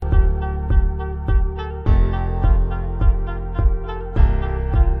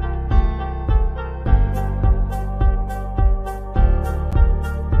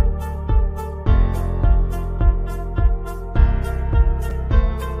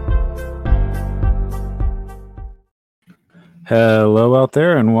Hello out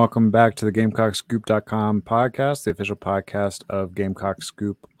there, and welcome back to the GamecockScoop.com podcast, the official podcast of Gamecock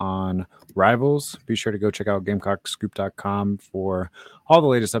Scoop on Rivals. Be sure to go check out GamecockScoop.com for all the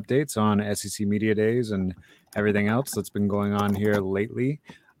latest updates on SEC Media Days and everything else that's been going on here lately.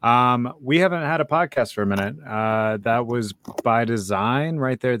 We haven't had a podcast for a minute. That was by design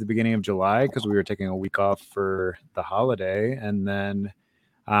right there at the beginning of July because we were taking a week off for the holiday, and then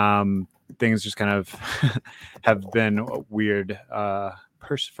things just kind of have been weird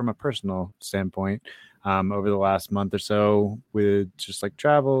from a personal standpoint over the last month or so with just like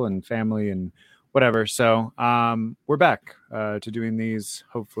travel and family and whatever. So we're back to doing these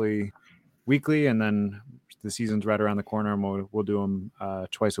hopefully weekly, and then the season's right around the corner, and we'll do them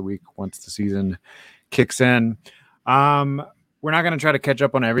twice a week once the season kicks in. We're not going to try to catch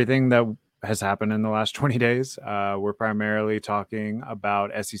up on everything that has happened in the last 20 days. We're primarily talking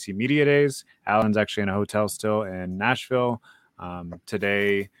about SEC Media Days. Alan's actually in a hotel still in Nashville.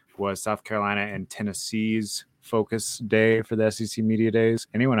 Today was South Carolina and Tennessee's focus day for the SEC Media Days.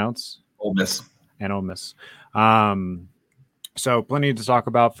 Anyone else? Ole Miss. And Ole Miss. So plenty to talk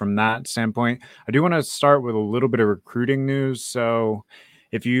about from that standpoint. I do want to start with a little bit of recruiting news. So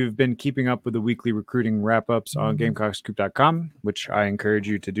if you've been keeping up with the weekly recruiting wrap-ups on GamecockScoop.com, which I encourage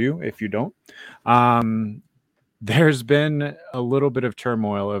you to do if you don't, there's been a little bit of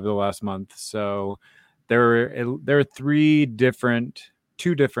turmoil over the last month. So there are two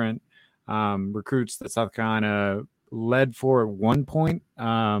different recruits that South Carolina led for at one point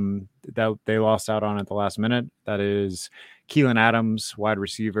that they lost out on at the last minute. That is Keelan Adams, wide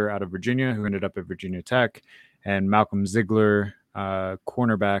receiver out of Virginia, who ended up at Virginia Tech, and Malcolm Ziegler,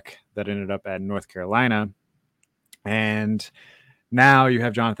 cornerback that ended up at North Carolina. And now you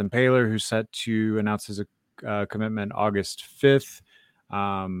have Jonathan Paylor, who's set to announce his commitment August 5th.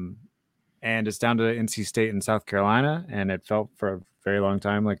 And it's down to NC State and South Carolina. And it felt for a very long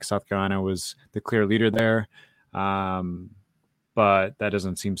time like South Carolina was the clear leader there. But that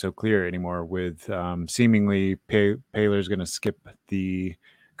doesn't seem so clear anymore with seemingly Paylor's going to skip the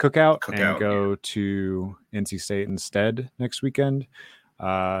cookout and go to NC State instead next weekend.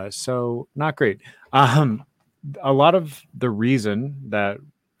 So not great. A lot of the reason that,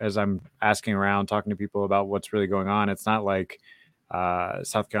 as I'm asking around, talking to people about what's really going on, it's not like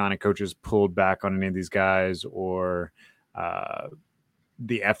South Carolina coaches pulled back on any of these guys, or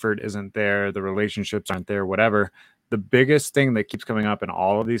the effort isn't there, the relationships aren't there, whatever. The biggest thing that keeps coming up in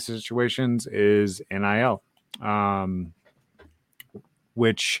all of these situations is NIL.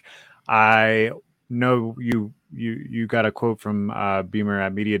 Which I know you got a quote from Beamer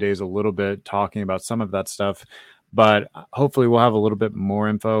at Media Days a little bit talking about some of that stuff, but hopefully we'll have a little bit more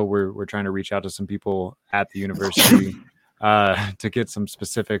info. We're trying to reach out to some people at the university to get some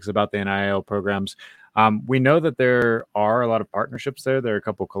specifics about the NIL programs. We know that there are a lot of partnerships there. There are a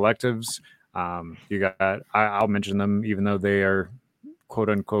couple collectives. I'll mention them, even though they are quote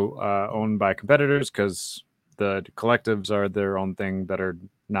unquote owned by competitors, because the collectives are their own thing that are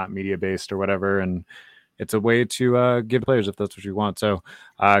not media based or whatever. And it's a way to give players if that's what you want. So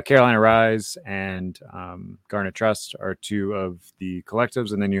Carolina Rise and Garnet Trust are two of the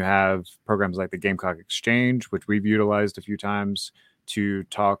collectives. And then you have programs like the Gamecock Exchange, which we've utilized a few times to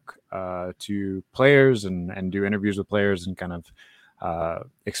talk to players and do interviews with players and kind of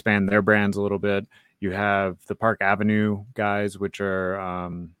expand their brands a little bit. You have the Park Avenue guys, which are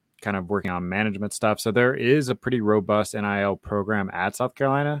kind of working on management stuff. So there is a pretty robust NIL program at South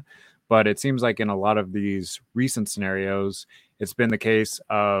Carolina, but it seems like in a lot of these recent scenarios, it's been the case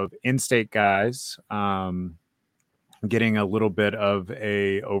of in-state guys getting a little bit of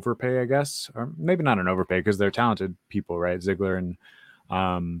a overpay, I guess, or maybe not an overpay because they're talented people, right? Ziegler and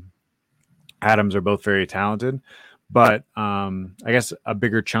Adams are both very talented, but I guess a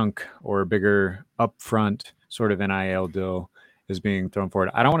bigger chunk or a bigger upfront sort of NIL deal is being thrown forward.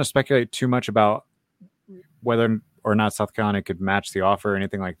 I don't want to speculate too much about whether or not South Carolina could match the offer or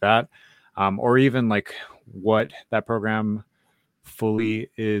anything like that, or even like what that program fully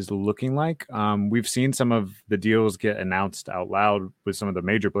is looking like. We've seen some of the deals get announced out loud with some of the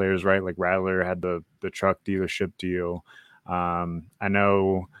major players, right? Like Rattler had the truck dealership deal. I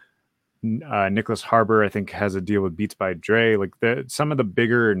know Nicholas Harbor, I think, has a deal with Beats by Dre. Like some of the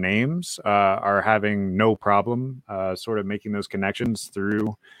bigger names are having no problem sort of making those connections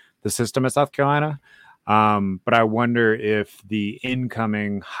through the system at South Carolina. But I wonder if the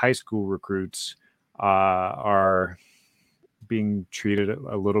incoming high school recruits are being treated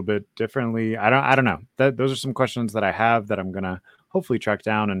a little bit differently. I don't know. Those are some questions that I have that I'm gonna hopefully track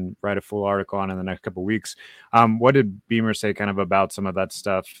down and write a full article on in the next couple of weeks. What did Beamer say kind of about some of that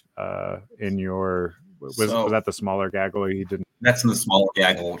stuff in your Was that the smaller gaggle? He didn't. That's in the smaller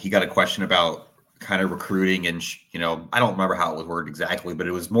gaggle. He got a question about kind of recruiting, and I don't remember how it was worded exactly, but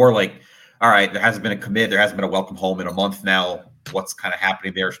it was more like, all right, there hasn't been a commit, there hasn't been a welcome home in a month now. What's kind of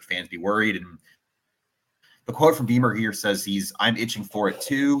happening there? Should fans be worried? And the quote from Beamer here says I'm itching for it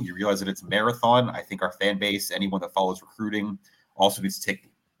too. You realize that it's a marathon. I think our fan base, anyone that follows recruiting, also needs to take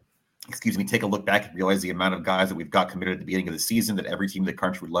a look back and realize the amount of guys that we've got committed at the beginning of the season that every team in the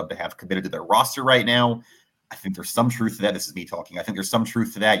country would love to have committed to their roster right now. I think there's some truth to that. This is me talking. I think there's some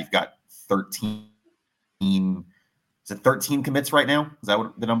truth to that. You've got 13. Is it 13 commits right now? Is that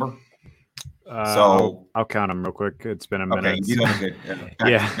what the number? So I'll count them real quick. It's been a minute. Okay, you doing good.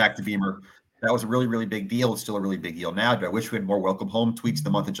 Back to Beamer. That was a really, really big deal. It's still a really big deal now. Do I wish we had more welcome home tweets the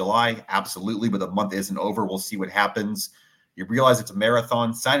month of July? Absolutely, but the month isn't over. We'll see what happens. You realize it's a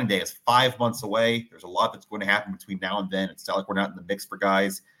marathon. Signing day is 5 months away. There's a lot that's going to happen between now and then. It's not like we're not in the mix for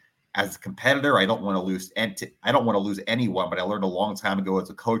guys. As a competitor, I don't want to lose. I don't want to lose anyone. But I learned a long time ago as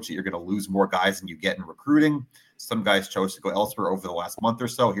a coach that you're going to lose more guys than you get in recruiting. Some guys chose to go elsewhere over the last month or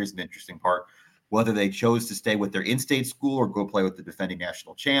so. Here's an interesting part: whether they chose to stay with their in-state school or go play with the defending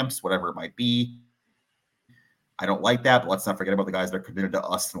national champs, whatever it might be. I don't like that, but let's not forget about the guys that are committed to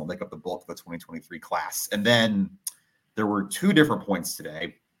us and will make up the bulk of the 2023 class. And then there were 2 different points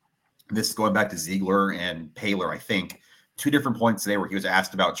today. This is going back to Ziegler and Paler, I think. 2 different points today where he was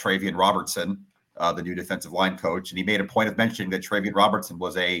asked about Travian Robertson, the new defensive line coach, and he made a point of mentioning that Travian Robertson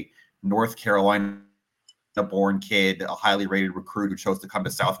was a North Carolina-born kid, a highly rated recruit who chose to come to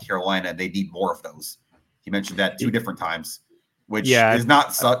South Carolina, and they need more of those. He mentioned that 2 different times, which is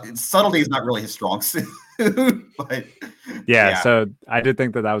not subtlety is not really his strong suit. But so I did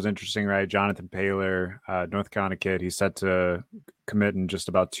think that was interesting, right? Jonathan Paler, North Carolina kid, he's set to commit in just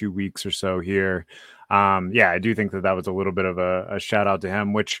about 2 weeks or so here. I do think that was a little bit of a shout out to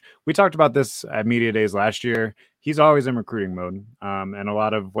him, which we talked about this at Media Days last year. He's always in recruiting mode. And a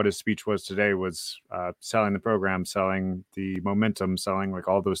lot of what his speech was today was selling the program, selling the momentum, selling like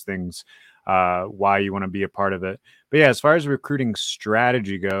all those things, why you want to be a part of it. But yeah, as far as recruiting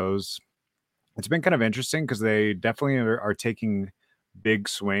strategy goes, it's been kind of interesting because they definitely are taking big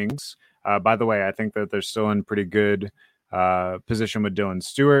swings. By the way, I think that they're still in pretty good position with Dylan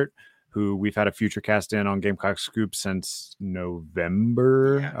Stewart, who we've had a future cast in on Gamecock Scoop since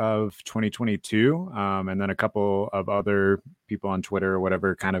November of 2022. And then a couple of other people on Twitter or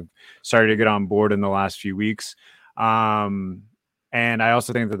whatever kind of started to get on board in the last few weeks. And I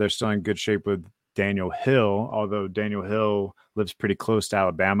also think that they're still in good shape with Daniel Hill, although Daniel Hill lives pretty close to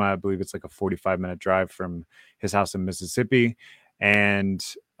Alabama. I believe it's like a 45-minute drive from his house in Mississippi. And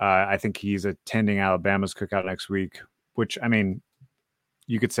I think he's attending Alabama's cookout next week, which, I mean,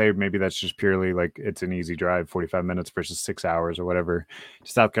 you could say maybe that's just purely like it's an easy drive, 45 minutes versus 6 hours or whatever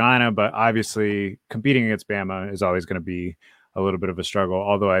to South Carolina. But obviously competing against Bama is always going to be a little bit of a struggle.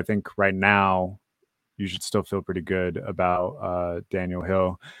 Although I think right now you should still feel pretty good about Daniel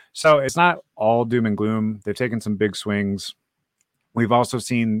Hill. So it's not all doom and gloom. They've taken some big swings. We've also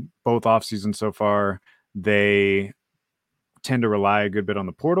seen both off seasons so far. They tend to rely a good bit on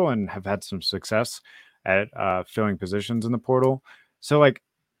the portal and have had some success at filling positions in the portal. So like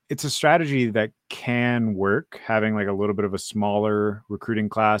it's a strategy that can work, having like a little bit of a smaller recruiting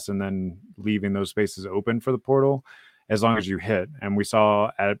class and then leaving those spaces open for the portal as long as you hit. And we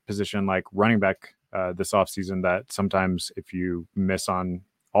saw at a position like running back this offseason that sometimes if you miss on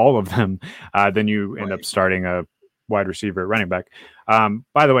all of them, then you end up starting a wide receiver at running back.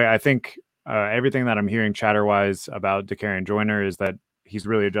 By the way, I think everything that I'm hearing chatter-wise about Dakarian Joyner is that he's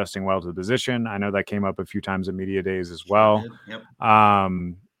really adjusting well to the position. I know that came up a few times at Media Days as well. Yep.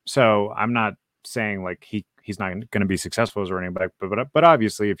 So I'm not saying like he's not going to be successful as a running back, but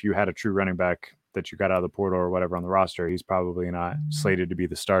obviously if you had a true running back that you got out of the portal or whatever on the roster, he's probably not slated to be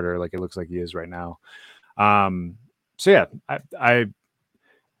the starter like it looks like he is right now. So yeah,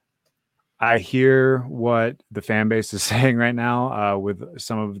 I hear what the fan base is saying right now with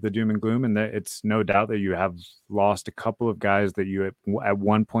some of the doom and gloom, and that it's no doubt that you have lost a couple of guys that you at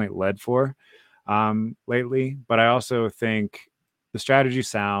one point led for lately. But I also think the strategy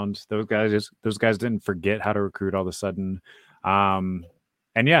sound. Those guys didn't forget how to recruit all of a sudden.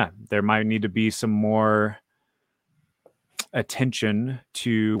 And yeah, there might need to be some more attention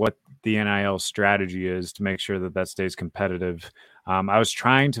to what the NIL strategy is to make sure that stays competitive. I was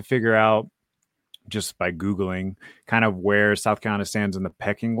trying to figure out just by Googling kind of where South Carolina stands in the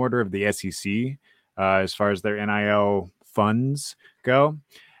pecking order of the SEC as far as their NIL funds go.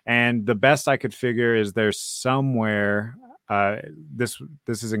 And the best I could figure is there's somewhere, this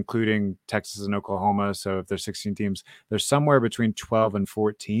is including Texas and Oklahoma. So if there's 16 teams, there's somewhere between 12 and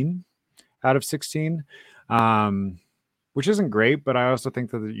 14 out of 16, which isn't great, but I also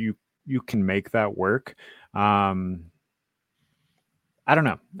think that you can make that work. I don't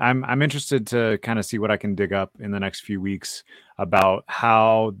know. I'm interested to kind of see what I can dig up in the next few weeks about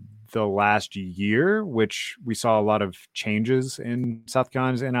how the last year, which we saw a lot of changes in South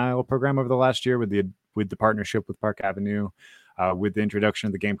Carolina's NIL program over the last year with the partnership with Park Avenue, with the introduction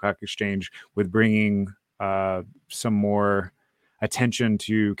of the Gamecock Exchange, with bringing some more attention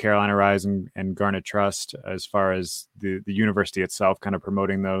to Carolina Rise and Garnet Trust as far as the university itself, kind of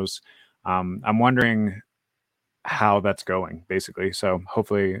promoting those. I'm wondering how that's going, basically. So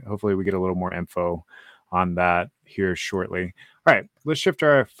hopefully we get a little more info on that here shortly. All right, let's shift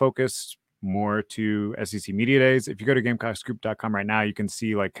our focus more to SEC Media Days. If you go to GamecockScoop.com right now, you can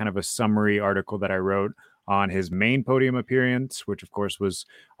see like kind of a summary article that I wrote on his main podium appearance, which of course was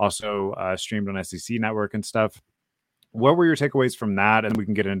also streamed on SEC Network and stuff. What were your takeaways from that? And we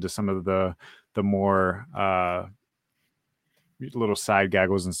can get into some of the more little side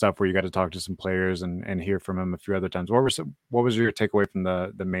gaggles and stuff where you got to talk to some players and hear from them a few other times. What was your takeaway from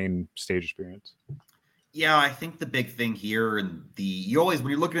the main stage experience? Yeah, I think the big thing here, and you always, when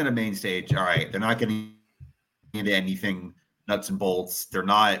you're looking at a main stage, all right, they're not getting into anything nuts and bolts. They're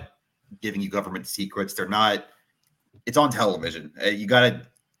not giving you government secrets. It's on television. You got to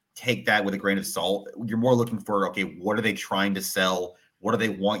take that with a grain of salt. You're more looking for, okay, what are they trying to sell? What do they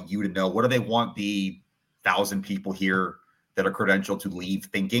want you to know? What do they want the 1,000 people here that are credentialed to leave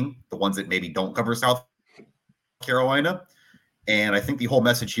thinking, the ones that maybe don't cover South Carolina? And I think the whole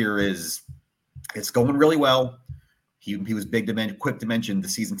message here is it's going really well. He was quick to mention the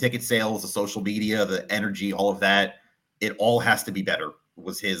season ticket sales, the social media, the energy, all of that. It all has to be better,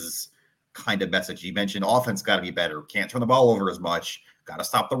 was his kind of message. He mentioned offense got to be better. Can't turn the ball over as much. Got to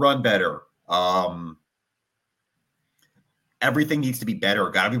stop the run better. Everything needs to be better.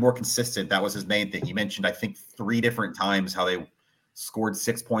 Got to be more consistent. That was his main thing. He mentioned, I think, 3 different times how they scored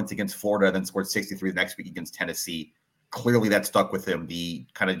 6 points against Florida, then scored 63 the next week against Tennessee. Clearly that stuck with him, the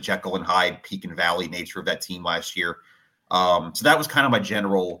kind of Jekyll and Hyde, peak and valley nature of that team last year. So that was kind of my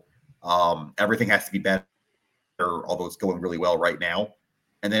general, everything has to be better, although it's going really well right now.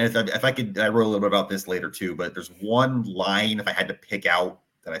 And then if I could, I wrote a little bit about this later too, but there's one line, if I had to pick out,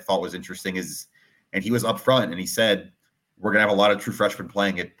 that I thought was interesting and he was up front and he said, we're going to have a lot of true freshmen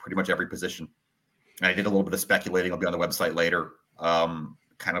playing at pretty much every position. And I did a little bit of speculating. I'll be on the website later,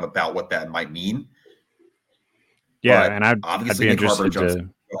 kind of about what that might mean. Yeah, but and I'd be interested to.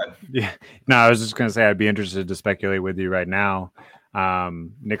 Yeah, no, I was just going to say I'd be interested to speculate with you right now.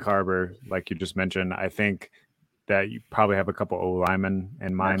 Nick Harbor, like you just mentioned, I think that you probably have a couple O linemen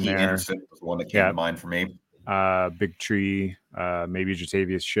in mind there. Anderson was the one that came to mind for me. Big Tree, maybe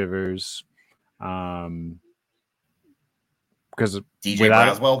Jatavius Shivers. Because DJ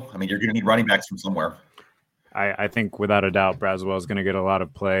Braswell, I mean, you're going to need running backs from somewhere. I think without a doubt, Braswell is going to get a lot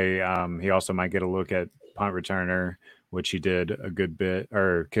of play. He also might get a look at punt returner, which he did a good bit,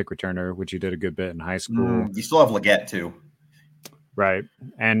 or kick returner, which he did a good bit in high school. You still have Leggett too. Right.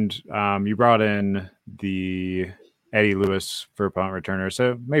 And you brought in the Eddie Lewis for punt returner.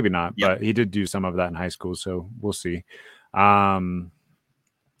 So maybe not, but he did do some of that in high school. So we'll see. On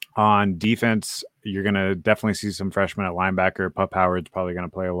defense, you're going to definitely see some freshmen at linebacker. Pup Howard's probably going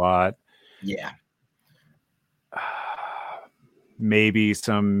to play a lot. Yeah. Maybe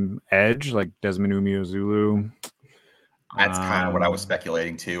some edge like Desmond Umeozulu. That's kind of what I was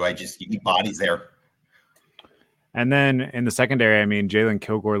speculating too. You need bodies there. And then in the secondary, I mean, Jalen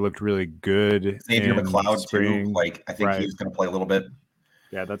Kilgore looked really good. Xavier McLeod too. I think he was going to play a little bit.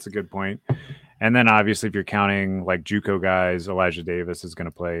 Yeah, that's a good point. And then obviously, if you're counting like JUCO guys, Elijah Davis is going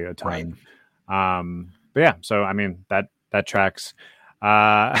to play a ton. Right. But yeah, so I mean that tracks.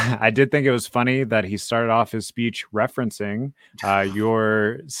 I did think it was funny that he started off his speech referencing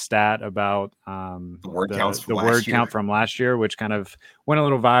your stat about the word count from last year, which kind of went a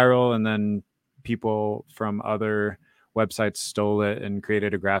little viral, and then people from other websites stole it and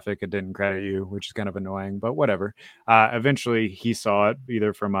created a graphic and didn't credit you, which is kind of annoying, but whatever. Eventually he saw it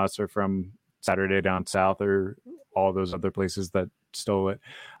either from us or from Saturday Down South or all those other places that stole it.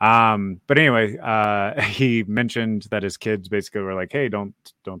 But anyway, he mentioned that his kids basically were like, hey, don't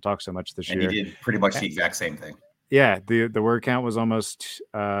talk so much this year. And he did pretty much the exact same thing. Yeah, the word count was almost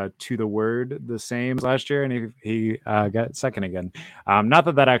to the word the same as last year, and he got second again. Not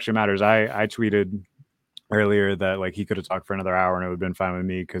that actually matters. I tweeted earlier that like he could have talked for another hour and it would have been fine with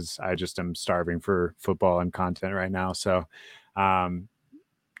me because I just am starving for football and content right now. So, talk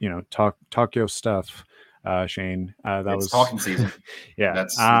your stuff, Shane. It's talking season. Yeah,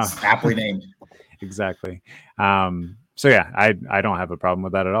 that's aptly named. Exactly. So yeah, I don't have a problem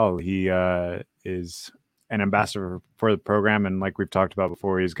with that at all. He is an ambassador for the program, and like we've talked about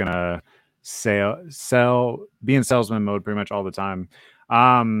before, he's gonna be in salesman mode pretty much all the time.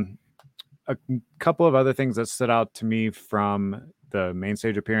 A couple of other things that stood out to me from the main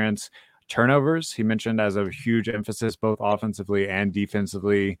stage appearance: turnovers. He mentioned as a huge emphasis, both offensively and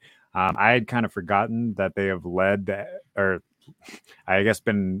defensively. I had kind of forgotten that they have or I guess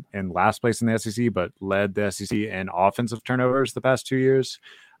been in last place in the SEC, but led the SEC in offensive turnovers the past 2 years,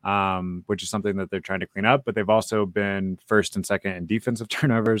 which is something that they're trying to clean up. But they've also been first and second in defensive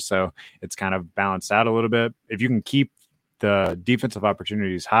turnovers, so it's kind of balanced out a little bit. If you can keep the defensive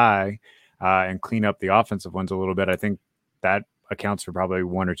opportunities high and clean up the offensive ones a little bit, I think that accounts for probably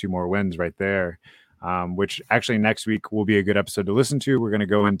one or two more wins right there. Which actually next week will be a good episode to listen to. We're going to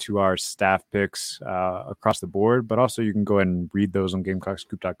go into our staff picks across the board, but also you can go ahead and read those on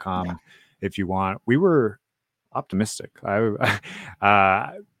GamecockScoop.com if you want. We were optimistic. Something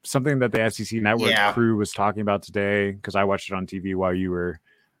that the SEC Network crew was talking about today, because I watched it on TV while you were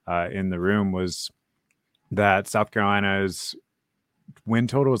in the room, was that South Carolina's win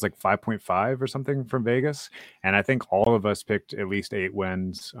total was like 5.5 or something from Vegas, and I think all of us picked at least 8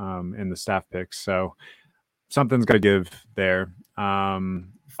 wins in the staff picks, so something's got to give there. Other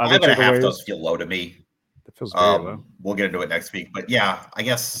 5.5 does feel low to me. It feels very low. We'll get into it next week, but yeah, I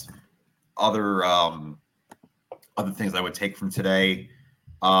guess other things I would take from today.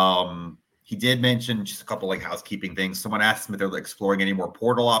 He did mention just a couple like housekeeping things. Someone asked him if they're exploring any more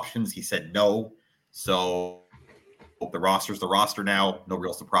portal options. He said no. So the roster's the roster now. No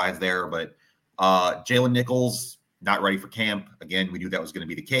real surprise there. But Jalen Nichols, not ready for camp. Again, we knew that was going to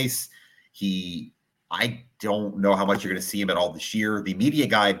be the case. I don't know how much you're going to see him at all this year. The media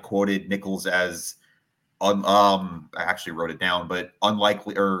guide quoted Nichols as, I actually wrote it down, but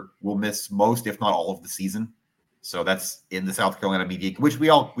unlikely or will miss most, if not all of the season. So that's in the South Carolina media, which we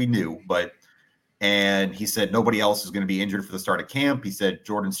knew, and he said nobody else is going to be injured for the start of camp. He said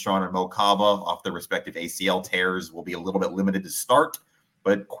Jordan Strachan and Mo Kaba off their respective ACL tears will be a little bit limited to start,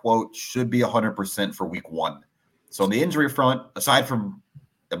 but quote, should be 100% for week 1. So on the injury front, aside from,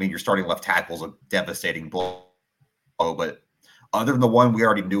 your starting left tackle is a devastating blow, but other than the one we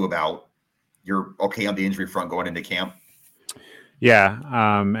already knew about, you're okay on the injury front going into camp? Yeah,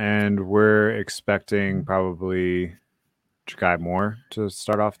 and we're expecting probably Ja'Kai Moore to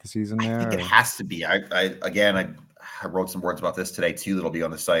start off the season there. I think it has to be. I wrote some words about this today too that'll be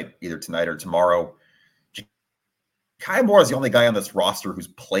on the site either tonight or tomorrow. Ja'Kai Moore is the only guy on this roster who's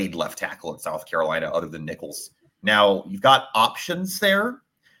played left tackle at South Carolina other than Nichols. Now, you've got options there.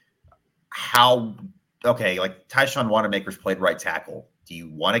 Like Tyshawn Wanamaker's played right tackle. Do you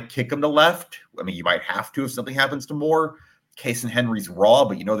want to kick him to left? You might have to if something happens to Moore. Cason Henry's raw,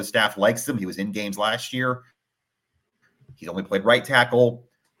 but the staff likes him. He was in games last year. He's only played right tackle.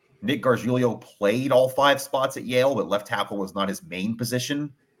 Nick Gargiulo played all 5 spots at Yale, but left tackle was not his main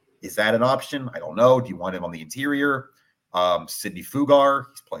position. Is that an option? I don't know. Do you want him on the interior? Sidney Fugar,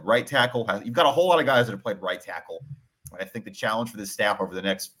 he's played right tackle. You've got a whole lot of guys that have played right tackle. I think the challenge for this staff over the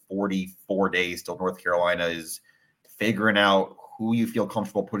next 44 days till North Carolina is figuring out who you feel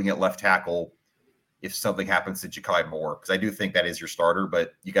comfortable putting at left tackle if something happens to Ja'Kai Moore, because I do think that is your starter,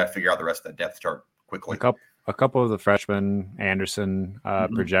 but you got to figure out the rest of that depth chart quickly. A couple of the freshmen, Anderson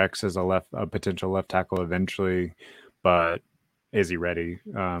projects as a potential left tackle eventually, but is he ready?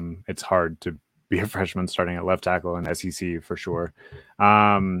 It's hard to be a freshman starting at left tackle in SEC for sure.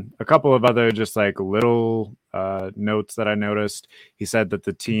 A couple of other just like little notes that I noticed. He said that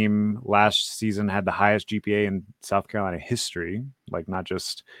the team last season had the highest GPA in South Carolina history, like not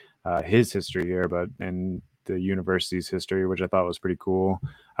just his history here, but in the university's history, which I thought was pretty cool.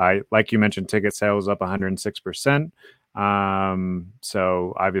 Like you mentioned, ticket sales up 106%.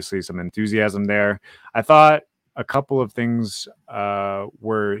 So obviously some enthusiasm there. I thought a couple of things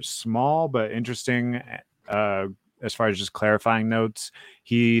were small but interesting as far as just clarifying notes.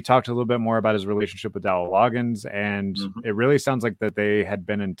 He talked a little bit more about his relationship with Dowell Loggins, and it really sounds like that they had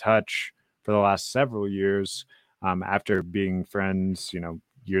been in touch for the last several years after being friends,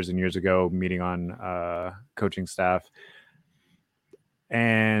 years and years ago, meeting on coaching staff.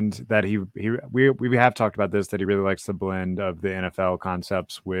 And that we have talked about this, that he really likes the blend of the NFL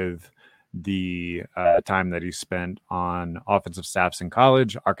concepts with the time that he spent on offensive staffs in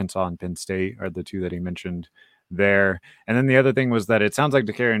college. Arkansas and Penn State are the two that he mentioned there. And then the other thing was that it sounds like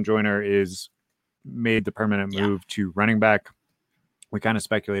Dakereon Joyner is made the permanent move to running back. We kind of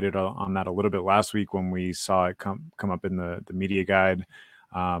speculated on that a little bit last week when we saw it come up in the media guide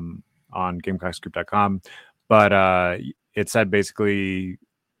on GamecockScoop.com. But it said basically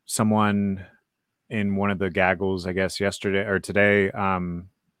someone in one of the gaggles, I guess yesterday or today,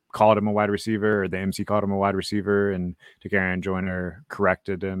 called him a wide receiver, or the MC called him a wide receiver, and Takarian Joyner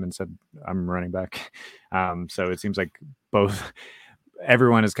corrected him and said, "I'm running back." So it seems like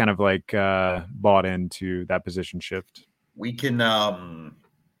everyone is kind of like bought into that position shift. We can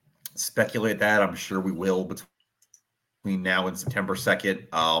speculate that. I'm sure we will between now and September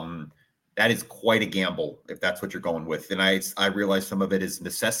 2nd. That is quite a gamble if that's what you're going with. And I realize some of it is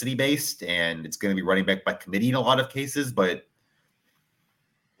necessity based and it's going to be running back by committee in a lot of cases, but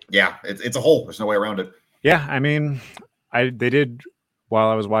yeah, it's a hole. There's no way around it. Yeah. I mean, they did, while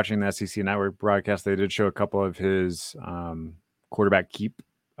I was watching the SEC Network broadcast, they did show a couple of his quarterback keep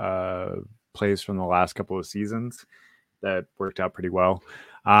plays from the last couple of seasons that worked out pretty well.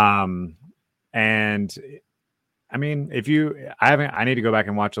 And I mean, I need to go back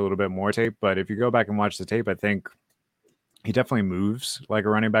and watch a little bit more tape, but if you go back and watch the tape, I think he definitely moves like a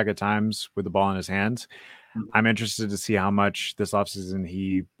running back at times with the ball in his hands. I'm interested to see how much this offseason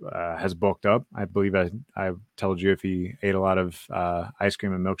he has bulked up. I believe I told you if he ate a lot of ice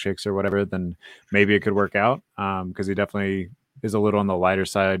cream and milkshakes or whatever, then maybe it could work out because he definitely is a little on the lighter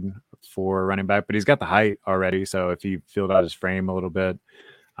side for running back, but he's got the height already. So if he filled out his frame a little bit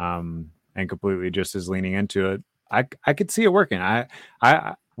and completely just is leaning into it, I could see it working.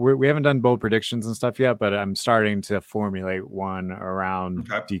 We haven't done bold predictions and stuff yet, but I'm starting to formulate one around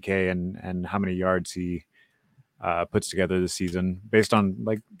DK and how many yards he puts together this season based on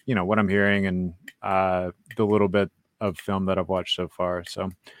what I'm hearing and the little bit of film that I've watched so far. So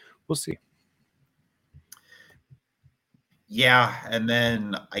we'll see. Yeah. And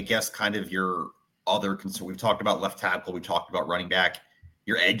then I guess kind of your other concern, we've talked about left tackle. We talked about running back.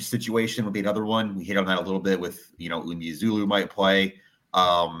 Your edge situation would be another one. We hit on that a little bit with, Umeozulu might play.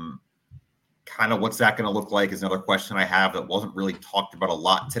 Kind of what's that going to look like is another question I have that wasn't really talked about a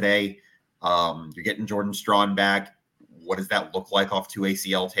lot today. You're getting Jordan Strawn back. What does that look like off 2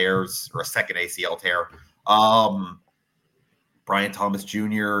 ACL tears or a second ACL tear? Brian Thomas Jr.,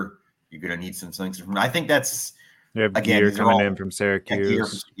 you're going to need some things from. I think that's again coming in from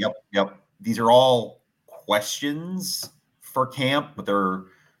Syracuse. Yep. These are all questions for camp, but they're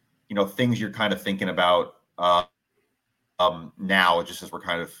things you're kind of thinking about now, just as we're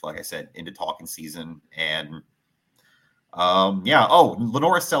kind of, like I said, into talking season. And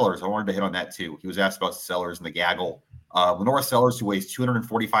Lenora Sellers, I wanted to hit on that too. He was asked about Sellers in the gaggle. Lenora Sellers, who weighs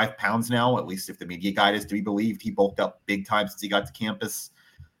 245 pounds now, at least if the media guide is to be believed, he bulked up big time since he got to campus.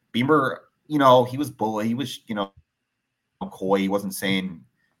 Beamer, he was bully. He was, coy. He wasn't saying.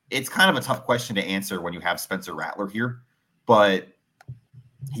 It's kind of a tough question to answer when you have Spencer Rattler here. But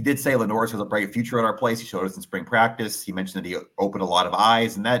he did say Lenore's has a bright future at our place. He showed us in spring practice. He mentioned that he opened a lot of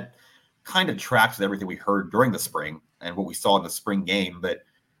eyes, and that kind of tracks with everything we heard during the spring and what we saw in the spring game. But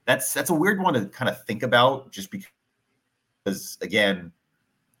that's a weird one to kind of think about, just because, again,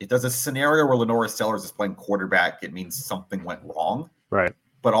 if there's a scenario where Lenora Sellers is playing quarterback, it means something went wrong. Right.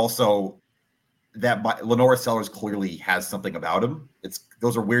 But also that Lenora Sellers clearly has something about him.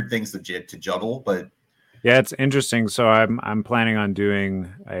 Those are weird things to juggle, but yeah, it's interesting. So I'm planning on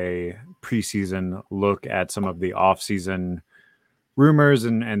doing a preseason look at some of the off-season rumors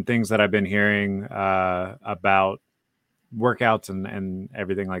and things that I've been hearing about workouts and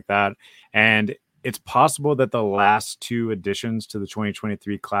everything like that. And it's possible that the last two additions to the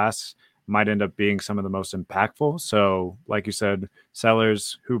 2023 class might end up being some of the most impactful. So like you said,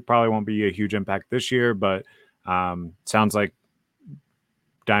 Sellers, who probably won't be a huge impact this year, but sounds like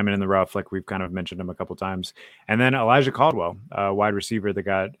diamond in the rough, like we've kind of mentioned him a couple times. And then Elijah Caldwell, wide receiver that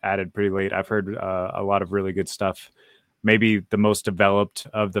got added pretty late. I've heard a lot of really good stuff. Maybe the most developed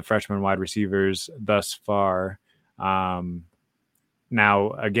of the freshman wide receivers thus far.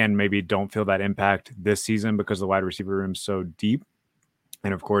 Now, again, maybe don't feel that impact this season because the wide receiver room is so deep.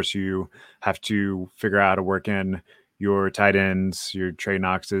 And of course, you have to figure out how to work in your tight ends, your Trey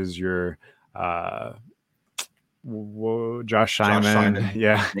Knoxes, your Josh Simon.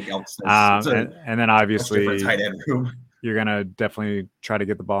 Yeah. And then obviously tight end room. You're going to definitely try to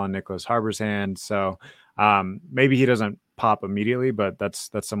get the ball in Nicholas Harbor's hand. So maybe he doesn't pop immediately, but that's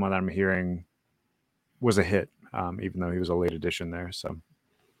someone that I'm hearing was a hit, even though he was a late addition there. So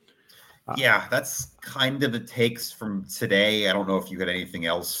yeah, that's kind of the takes from today. I don't know if you had anything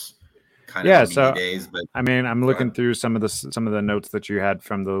else kind of so days, but I mean, I'm looking through some of the notes that you had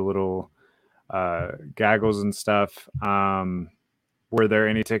from the little gaggles and stuff. Were there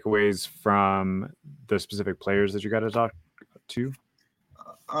any takeaways from the specific players that you got to talk to?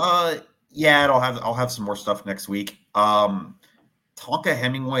 Yeah, I'll have some more stuff next week. Tonka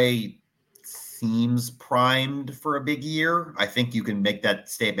Hemingway seems primed for a big year. I think you can make that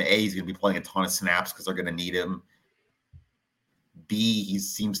statement. A, he's going to be playing a ton of snaps because they're going to need him. B, he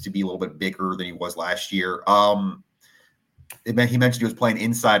seems to be a little bit bigger than he was last year. He mentioned he was playing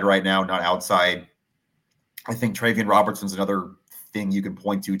inside right now, not outside. I think Travian Robertson's another thing you can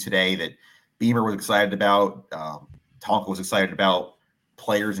point to today that Beamer was excited about. Tonka was excited about.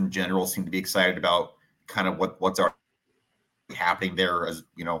 Players in general seem to be excited about kind of what's already happening there as,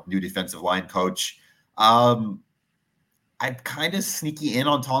 new defensive line coach. I'm kind of sneaky in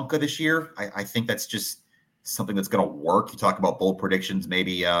on Tonka this year. I think that's just something that's going to work. You talk about bold predictions.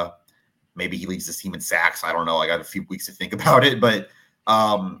 Maybe he leads this team in sacks. I don't know. I got a few weeks to think about it, but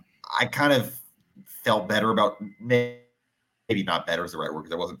I kind of felt better about, maybe not better is the right word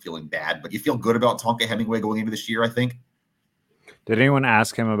because I wasn't feeling bad, but you feel good about Tonka Hemingway going into this year, I think. Did anyone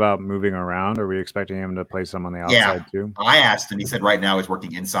ask him about moving around? Or are we expecting him to play some on the outside too? I asked him. He said right now he's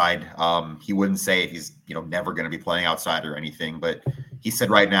working inside. He wouldn't say if he's never going to be playing outside or anything, but he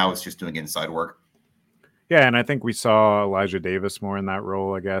said right now it's just doing inside work. Yeah, and I think we saw Elijah Davis more in that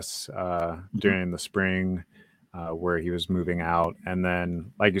role, I guess, during the spring where he was moving out. And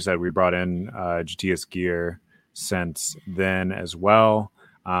then, like you said, we brought in Jatius Gear since then as well.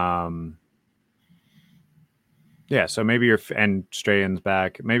 Yeah, so maybe and Strahan's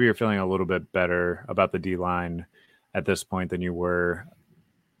back. Maybe you're feeling a little bit better about the D-line at this point than you were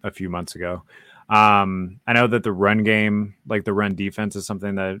a few months ago. I know that the run game, like the run defense, is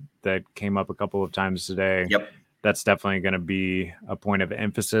something that came up a couple of times today. Yep. That's definitely going to be a point of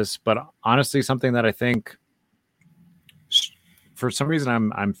emphasis. But honestly, something that I think for some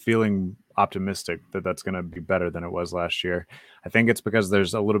reason I'm feeling optimistic that that's going to be better than it was last year. I think it's because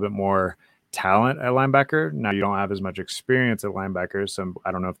there's a little bit more talent at linebacker. Now you don't have as much experience at linebacker, so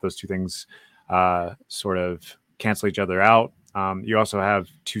I don't know if those two things sort of cancel each other out. You also have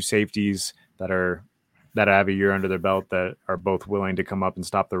two safeties that have a year under their belt that are both willing to come up and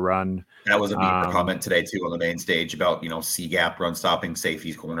stop the run. That was a Beamer comment today too on the main stage about C-gap run stopping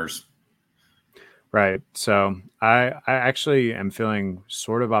safeties, corners. Right. So I actually am feeling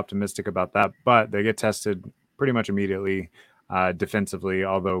sort of optimistic about that, but they get tested pretty much immediately defensively,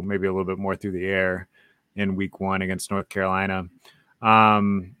 although maybe a little bit more through the air in week 1 against North Carolina.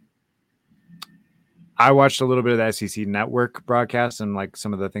 I watched a little bit of the SEC Network broadcast and like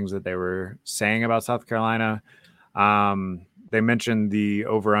some of the things that they were saying about South Carolina. They mentioned the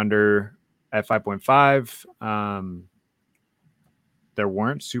over-under at 5.5. They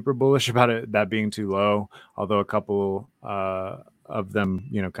weren't super bullish about it, that being too low, although a couple of them,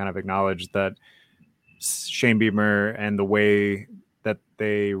 kind of acknowledged that Shane Beamer and the way that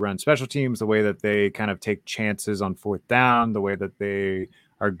they run special teams, the way that they kind of take chances on 4th down, the way that they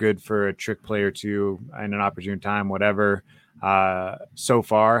are good for a trick play or two in an opportune time, whatever, so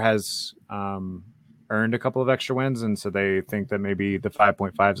far has earned a couple of extra wins. And so they think that maybe the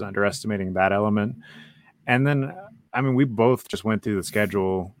 5.5 is underestimating that element. And then, I mean, we both just went through the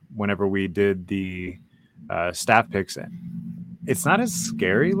schedule whenever we did the staff picks. It's not as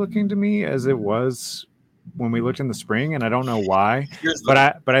scary looking to me as it was when we looked in the spring, and I don't know why. But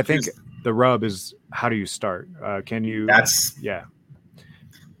I think the rub is, how do you start? Can you? That's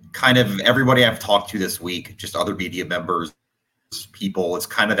kind of everybody I've talked to this week, just other media members, people. It's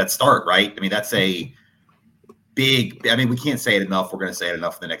kind of that start, right? I mean, that's a big. I mean, we can't say it enough. We're going to say it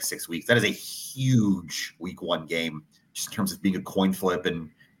enough in the next 6 weeks. That is a huge week 1 game, just in terms of being a coin flip and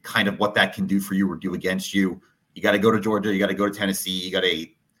kind of what that can do for you or do against you. You got to go to Georgia. You got to go to Tennessee. You got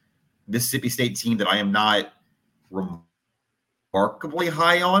a Mississippi State team that I am not remarkably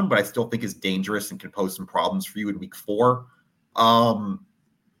high on, but I still think is dangerous and can pose some problems for you in week 4.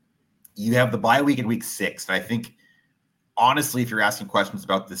 You have the bye week in week 6. And I think, honestly, if you're asking questions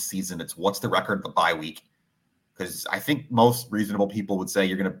about this season, it's what's the record of the bye week? Because I think most reasonable people would say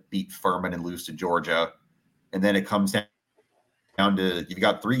you're going to beat Furman and lose to Georgia. And then it comes down to, you've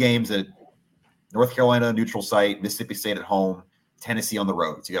got 3 games at North Carolina, neutral site, Mississippi State at home, Tennessee on the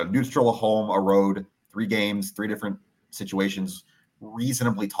road. So you got a neutral, a home, a road, 3 games, 3 different situations,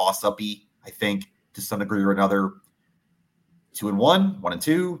 reasonably toss-up-y, I think, to some degree or another. 2-1,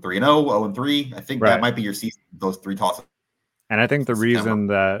 1-2, 3-0, 0-3. I think that might be your season, those 3 toss-ups. And I think the reason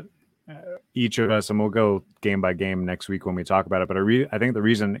that each of us, and we'll go game by game next week when we talk about it, but I think the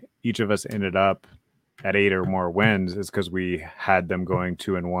reason each of us ended up at 8 or more wins is because we had them going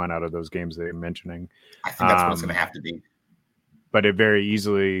 2-1 out of those games that you're mentioning. I think that's what it's going to have to be. But it very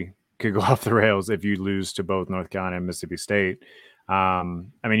easily could go off the rails if you lose to both North Carolina and Mississippi State. I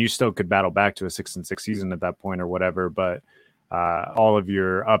mean, you still could battle back to a 6-6 season at that point or whatever, but all of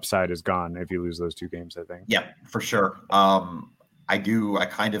your upside is gone if you lose those 2 games, I think. Yeah, for sure. I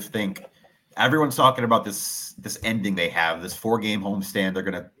kind of think everyone's talking about this ending they have, this 4-game homestand they're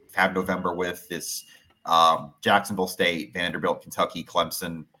going to have November with this Jacksonville State, Vanderbilt, Kentucky,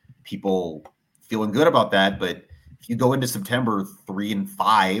 Clemson. People feeling good about that, but if you go into September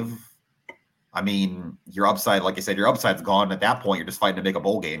 3-5, I mean, your upside, like I said, your upside's gone. At that point, you're just fighting to make a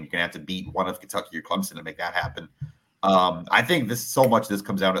bowl game. You're going to have to beat one of Kentucky or Clemson to make that happen. I think this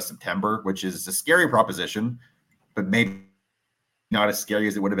comes down to September, which is a scary proposition, but maybe not as scary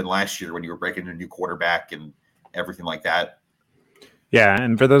as it would have been last year when you were breaking a new quarterback and everything like that. Yeah,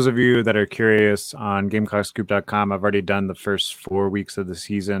 and for those of you that are curious, on GamecockScoop.com, I've already done the first 4 weeks of the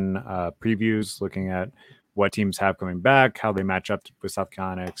season previews, looking at what teams have coming back, how they match up with South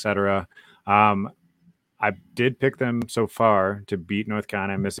Carolina, etc. I did pick them so far to beat North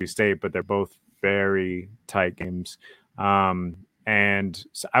Carolina and Mississippi State, but they're both very tight games. And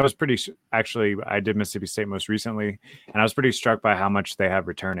so I was I did Mississippi State most recently, and I was pretty struck by how much they have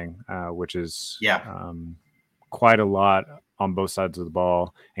returning, which is quite a lot on both sides of the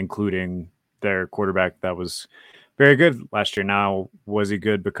ball, including their quarterback that was very good last year. Now, was he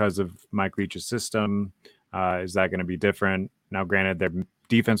good because of Mike Leach's system? Is that going to be different? Now, granted, their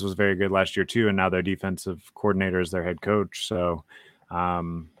defense was very good last year too, and now their defensive coordinator is their head coach. So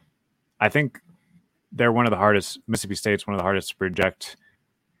I think they're one of the hardest. Mississippi State's one of the hardest to project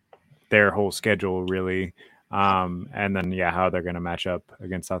their whole schedule, really. And then, how they're going to match up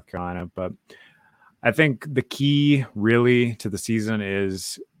against South Carolina. But I think the key really to the season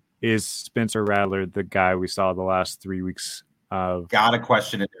is Spencer Rattler the guy we saw the last 3 weeks of? Got a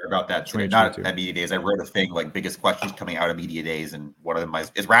question in there about that today. Not at media days. I wrote a thing like biggest questions coming out of media days, and one of them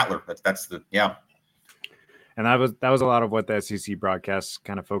is Rattler. That's the. And that was a lot of what the SEC broadcast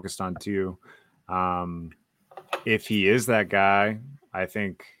kind of focused on too. If he is that guy, I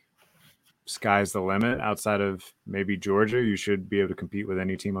think sky's the limit. Outside of maybe Georgia, you should be able to compete with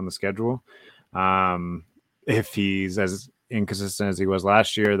any team on the schedule. If he's as inconsistent as he was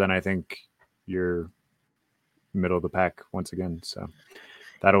last year, then I think you're middle of the pack once again. So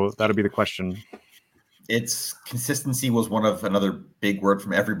that'll be the question. It's consistency was another big word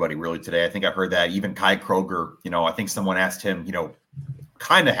from everybody really today. I think I heard that even Kai Kroger, I think someone asked him,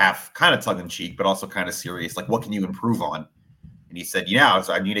 kind of tongue in cheek, but also kind of serious, like, what can you improve on? And he said,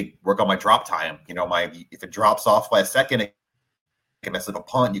 I need to work on my drop time. If it drops off by a second, it can mess up a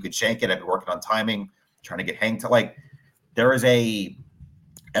punt. You can shank it. I've been working on timing, trying to get hang to like,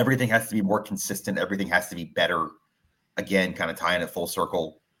 everything has to be more consistent. Everything has to be better. Again, kind of tying it full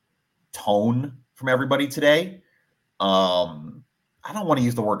circle tone from everybody today. I don't want to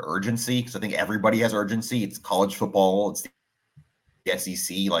use the word urgency because I think everybody has urgency. It's college football. It's the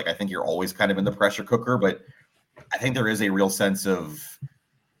SEC. Like, I think you're always kind of in the pressure cooker, but I think there is a real sense of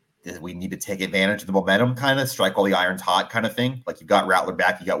we need to take advantage of the momentum, kind of strike while the iron's hot kind of thing. Like, you got Rattler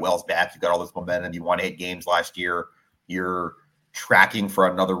back, you got Wells back, you got all this momentum. You won 8 games last year. You're tracking for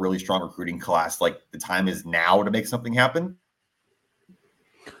another really strong recruiting class. Like, the time is now to make something happen.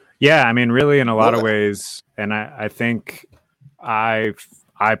 Yeah, I mean, really, in a lot of ways, and I think I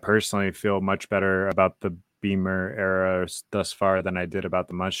personally feel much better about the Beamer era thus far than I did about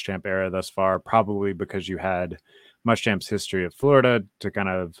the Muschamp era thus far, probably because you had Muschamp's history at Florida to kind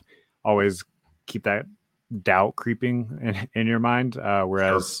of always keep that doubt creeping in your mind,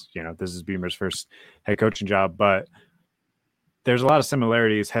 whereas this is Beamer's first head coaching job. But there's a lot of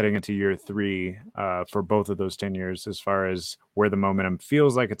similarities heading into year 3 for both of those tenures as far as where the momentum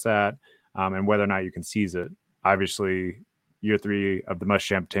feels like it's at and whether or not you can seize it. Obviously, year 3 of the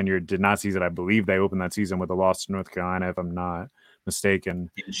Muschamp tenure did not seize it. I believe they opened that season with a loss to North Carolina, if I'm not mistaken.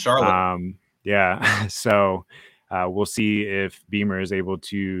 In Charlotte. So we'll see if Beamer is able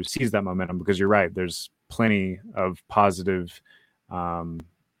to seize that momentum, because you're right. There's plenty of positive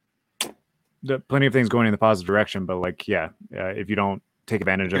plenty of things going in the positive direction, but if you don't take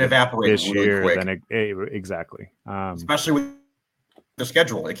advantage of it this really year, quick. Then exactly. Especially with the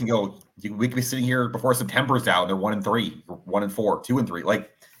schedule, it can go. We could be sitting here before September's out, and they're 1-3, 1-4, 2-3. Like,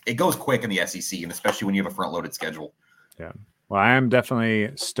 it goes quick in the SEC, and especially when you have a front-loaded schedule. Yeah. Well, I am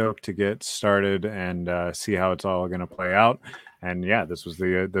definitely stoked to get started and see how it's all going to play out. And this was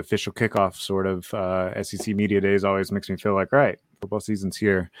the official kickoff sort of SEC Media Days. Always makes me feel like, right, football season's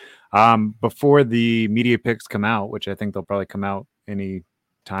here. Before the media picks come out, which I think they'll probably come out any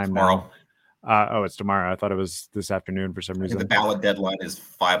time tomorrow. Now. It's tomorrow. I thought it was this afternoon for some reason. The ballot deadline is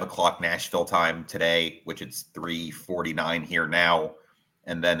 5:00 Nashville time today, which it's 3:49 here now.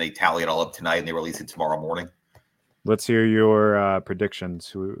 And then they tally it all up tonight and they release it tomorrow morning. Let's hear your predictions.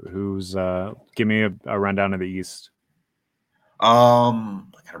 Who's give me a rundown of the East. I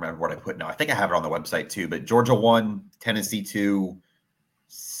can't remember what I put now. I think I have it on the website too, but Georgia 1, Tennessee 2,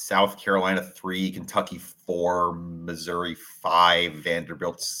 South Carolina 3, Kentucky 4, Missouri 5,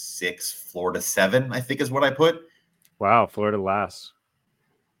 Vanderbilt 6, Florida 7, I think is what I put. Wow, Florida last.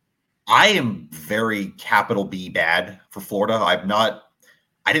 I am very capital B bad for Florida.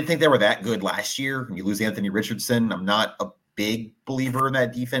 I didn't think they were that good last year. You lose Anthony Richardson. I'm not a big believer in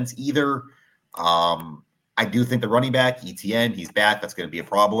that defense either. I do think the running back, ETN, he's back. That's going to be a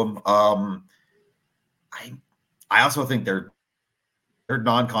problem. I also think their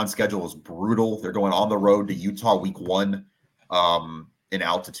non-con schedule is brutal. They're going on the road to Utah week 1 in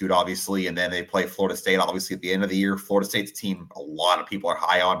altitude, obviously, and then they play Florida State, obviously, at the end of the year. Florida State's a team a lot of people are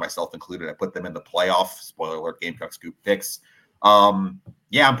high on, myself included. I put them in the playoff. Spoiler alert, Gamecock Scoop picks.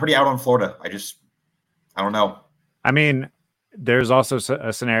 Yeah, I'm pretty out on Florida. I don't know. I mean, there's also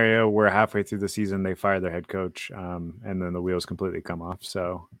a scenario where halfway through the season they fire their head coach, and then the wheels completely come off.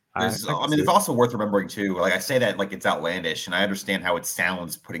 So it's also worth remembering too. Like I say that like it's outlandish, and I understand how it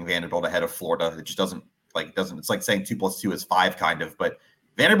sounds putting Vanderbilt ahead of Florida. It just doesn't. It's like saying 2 + 2 is 5, kind of. But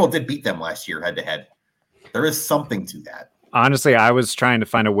Vanderbilt did beat them last year head to head. There is something to that. Honestly, I was trying to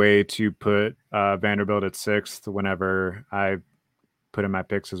find a way to put Vanderbilt at 6th whenever I put in my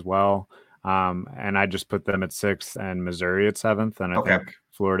picks as well. And I just put them at 6th and Missouri at 7th, and I think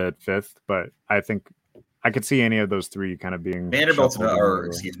Florida at 5th. But I think I could see any of those 3 kind of being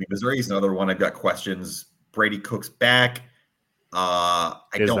Missouri is another one I've got questions. Brady Cook's back. I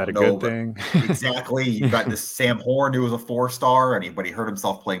is don't that a know good thing? Exactly. You've got this Sam Horn who was a 4-star, and he hurt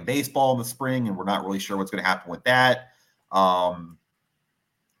himself playing baseball in the spring, and we're not really sure what's going to happen with that.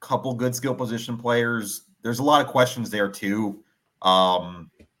 Couple good skill position players. There's a lot of questions there too.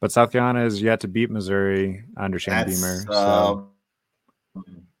 But South Carolina is yet to beat Missouri under Shane Beamer. So.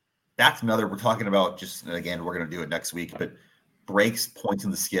 That's another we're talking about. Just again, we're going to do it next week. But breaks, points in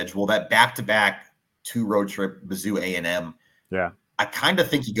the schedule, that back-to-back 2 road trip, Mizzou A&M. Yeah, I kind of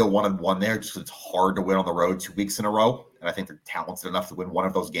think you go 1-1 there, just because it's hard to win on the road 2 weeks in a row, and I think they're talented enough to win one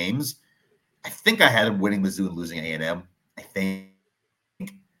of those games. I think I had them winning Mizzou and losing A&M. I think,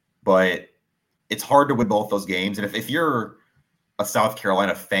 but it's hard to win both those games. And if you're a South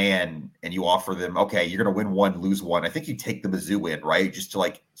Carolina fan and you offer them, okay, you're going to win 1, lose 1, I think you take the Mizzou win, right? Just to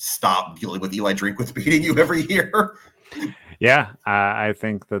like stop dealing with Eli Drinkwitz beating you every year. Yeah, I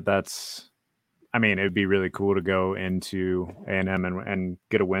think that's. I mean, it'd be really cool to go into A&M and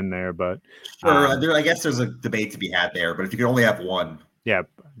get a win there, but sure, I guess there's a debate to be had there. But if you could only have one, yeah,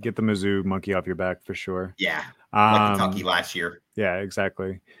 get the Mizzou monkey off your back for sure. Yeah, like Kentucky last year. Yeah,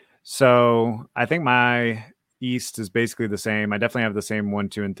 exactly. So I think my East is basically the same. I definitely have the same 1,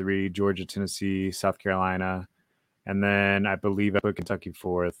 2, and 3: Georgia, Tennessee, South Carolina, and then I believe I put Kentucky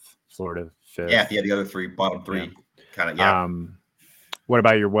 4th, Florida 5th. Yeah, the other 3, bottom 3, kind of. Yeah. What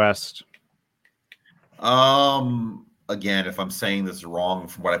about your West? Again, if I'm saying this wrong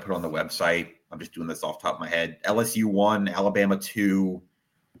from what I put on the website, I'm just doing this off the top of my head. LSU 1, Alabama 2.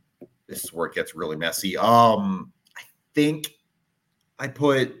 This is where it gets really messy. I think I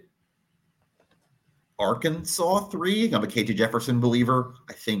put Arkansas 3. I'm a KJ Jefferson believer.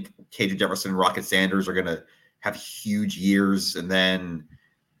 I think KJ Jefferson and Rocket Sanders are going to have huge years. And then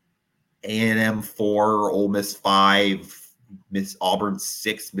A&M 4, Ole Miss 5, Miss Auburn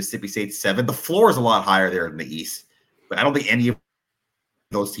 6, Mississippi State 7. The floor is a lot higher there in the East, but I don't think any of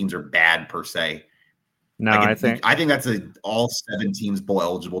those teams are bad per se. No, I think that's all 7 teams bowl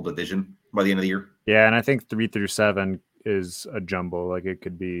eligible division by the end of the year. Yeah, and I think 3 through 7 is a jumble. Like it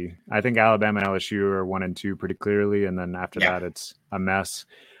could be. I think Alabama and LSU are 1 and 2 pretty clearly, and then after that, it's a mess.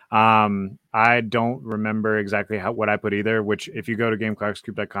 I don't remember exactly what I put either. Which, if you go to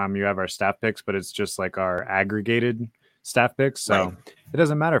GamecockScoop.com, you have our staff picks, but it's just like our aggregated staff picks, so it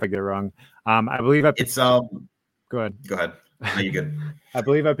doesn't matter if I get it wrong. I believe I picked, go ahead. No, you're good. I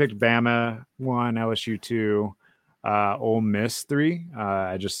believe I picked Bama 1, LSU 2, Ole Miss 3.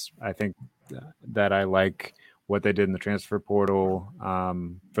 I think that I like what they did in the transfer portal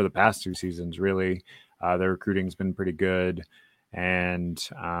for the past 2 seasons. Really, their recruiting's been pretty good, and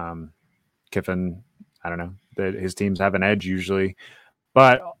Kiffin, I don't know, that his teams have an edge usually.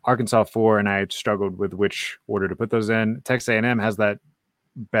 But Arkansas 4, and I struggled with which order to put those in. Texas A&M has that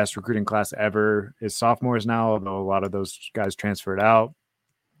best recruiting class ever. Is sophomores now, although a lot of those guys transferred out.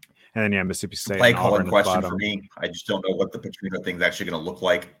 And then Mississippi State. Play calling question for me. I just don't know what the Petrino thing's actually going to look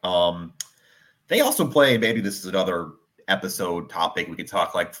like. They also play. Maybe this is another episode topic. We could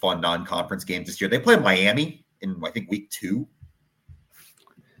talk like fun non-conference games this year. They play Miami in I think week 2.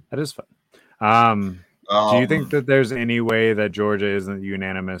 That is fun. Do you think that there's any way that Georgia isn't a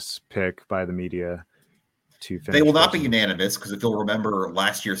unanimous pick by the media to finish? They will not be unanimous because if you'll remember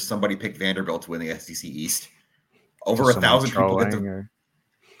last year, somebody picked Vanderbilt to win the SEC East. Over 1,000 people.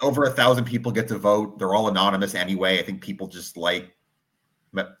 over 1,000 people get to vote. They're all anonymous anyway. I think people just like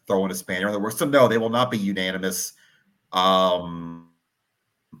throwing a spanner in the works. So no, they will not be unanimous. They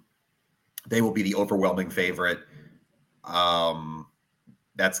will be the overwhelming favorite. I'm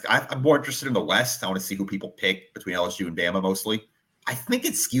more interested in the West. I want to see who people pick between LSU and Bama mostly. I think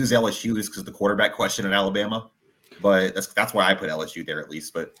it skews LSU just because of the quarterback question in Alabama, but that's why I put LSU there at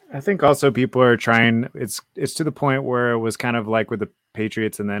least. But I think also people are trying. It's to the point where it was kind of like with the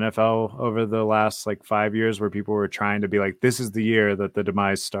Patriots in the NFL over the last like 5 years, where people were trying to be like, this is the year that the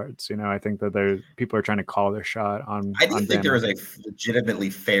demise starts. I think that people are trying to call their shot on. I do think there is a legitimately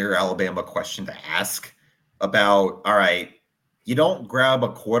fair Alabama question to ask about. All right, you don't grab a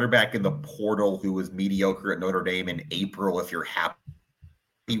quarterback in the portal who was mediocre at Notre Dame in April if you're happy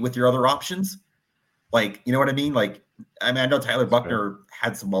with your other options. Like, you know what I mean? Like, I know Tyler Buchner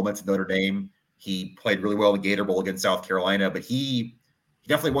had some moments at Notre Dame. He played really well in the Gator Bowl against South Carolina, but he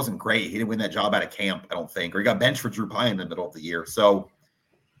definitely wasn't great. He didn't win that job out of camp, I don't think, or he got benched for Drew Pine in the middle of the year. So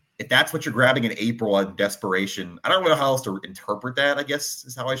if that's what you're grabbing in April in desperation, I don't know how else to interpret that, I guess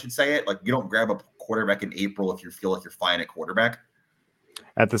is how I should say it. Like, you don't grab a quarterback in April if you feel like you're fine at quarterback.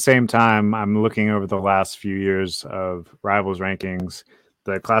 At the same time, I'm looking over the last few years of Rivals rankings.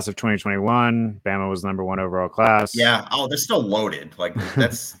 The class of 2021, Bama was number 1 overall class. Yeah. Oh, they're still loaded. Like,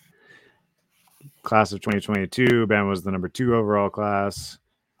 that's class of 2022, Bama was the number 2 overall class.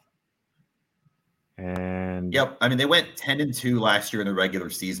 And yep, I mean, they went 10-2 last year in the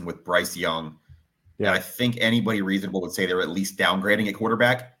regular season with Bryce Young. Yeah, and I think anybody reasonable would say they're at least downgrading at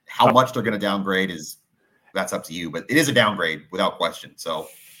quarterback. How much they're going to downgrade that's up to you, but it is a downgrade without question. So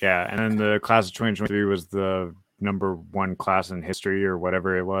yeah, and then the class of 2023 was the number 1 class in history or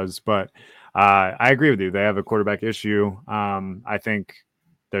whatever it was. But I agree with you. They have a quarterback issue. I think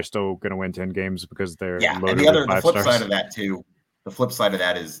they're still going to win 10 games because they're loaded and the flip side of that too. The flip side of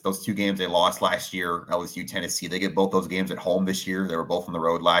that is those 2 games they lost last year, LSU, Tennessee. They get both those games at home this year. They were both on the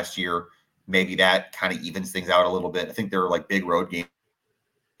road last year. Maybe that kind of evens things out a little bit. I think they're like big road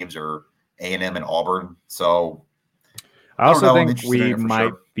games or A&M and Auburn. So I also think we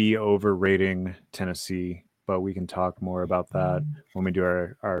might be overrating Tennessee, but we can talk more about that when we do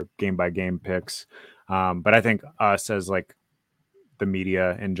our game-by-game picks. But I think us as like the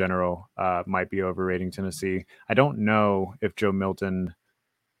media in general might be overrating Tennessee. I don't know if Joe Milton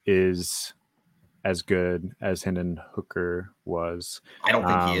is as good as Hendon Hooker was. I don't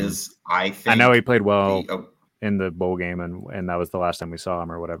think he is. I know he played well in the bowl game, and that was the last time we saw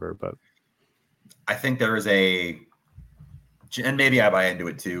him or whatever. But I think there is and maybe I buy into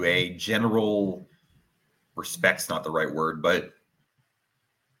it too, a general respect's not the right word, but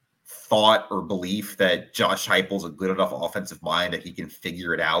thought or belief that Josh Heupel's a good enough offensive mind that he can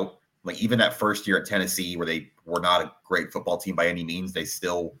figure it out. Like, even that first year at Tennessee where they were not a great football team by any means, they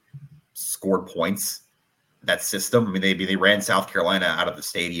still scored points. That system, I mean, they ran South Carolina out of the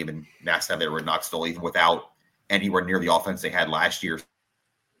stadium, and next time they were in Knoxville, even without anywhere near the offense they had last year.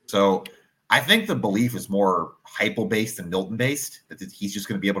 So I think the belief is more Heupel-based than Milton-based, that he's just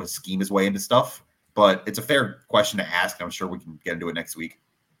going to be able to scheme his way into stuff. But it's a fair question to ask, and I'm sure we can get into it next week.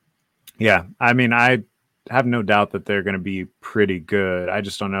 Yeah, I mean, I have no doubt that they're going to be pretty good. I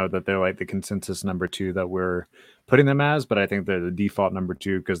just don't know that they're like the consensus number 2 that we're putting them as, but I think they're the default number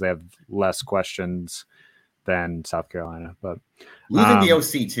 2 because they have less questions than South Carolina. But losing the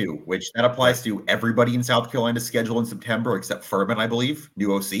OC too, which that applies to everybody in South Carolina's schedule in September except Furman, I believe,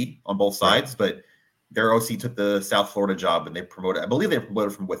 new OC on both sides. Right. But their OC took the South Florida job, and they promoted. I believe they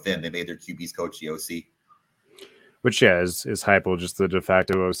promoted from within. They made their QB's coach the OC. Which, yeah, is Heupel just the de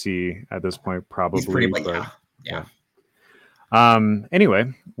facto OC at this point, probably. He's pretty much, yeah.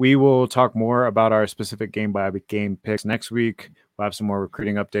 Anyway, we will talk more about our specific game-by-game picks next week. We'll have some more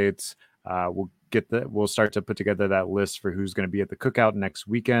recruiting updates. We'll start to put together that list for who's going to be at the Cookout next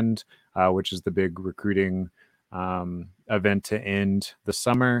weekend, which is the big recruiting event to end the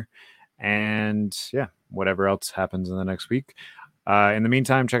summer. And, yeah, whatever else happens in the next week. In the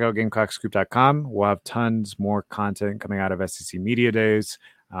meantime, check out GamecockScoop.com. We'll have tons more content coming out of SEC Media Days.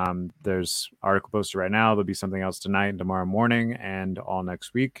 There's article posted right now. There'll be something else tonight and tomorrow morning and all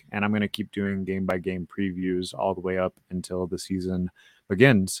next week. And I'm going to keep doing game-by-game previews all the way up until the season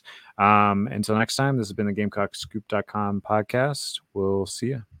begins. Until next time, this has been the GamecockScoop.com podcast. We'll see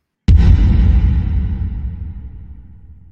you.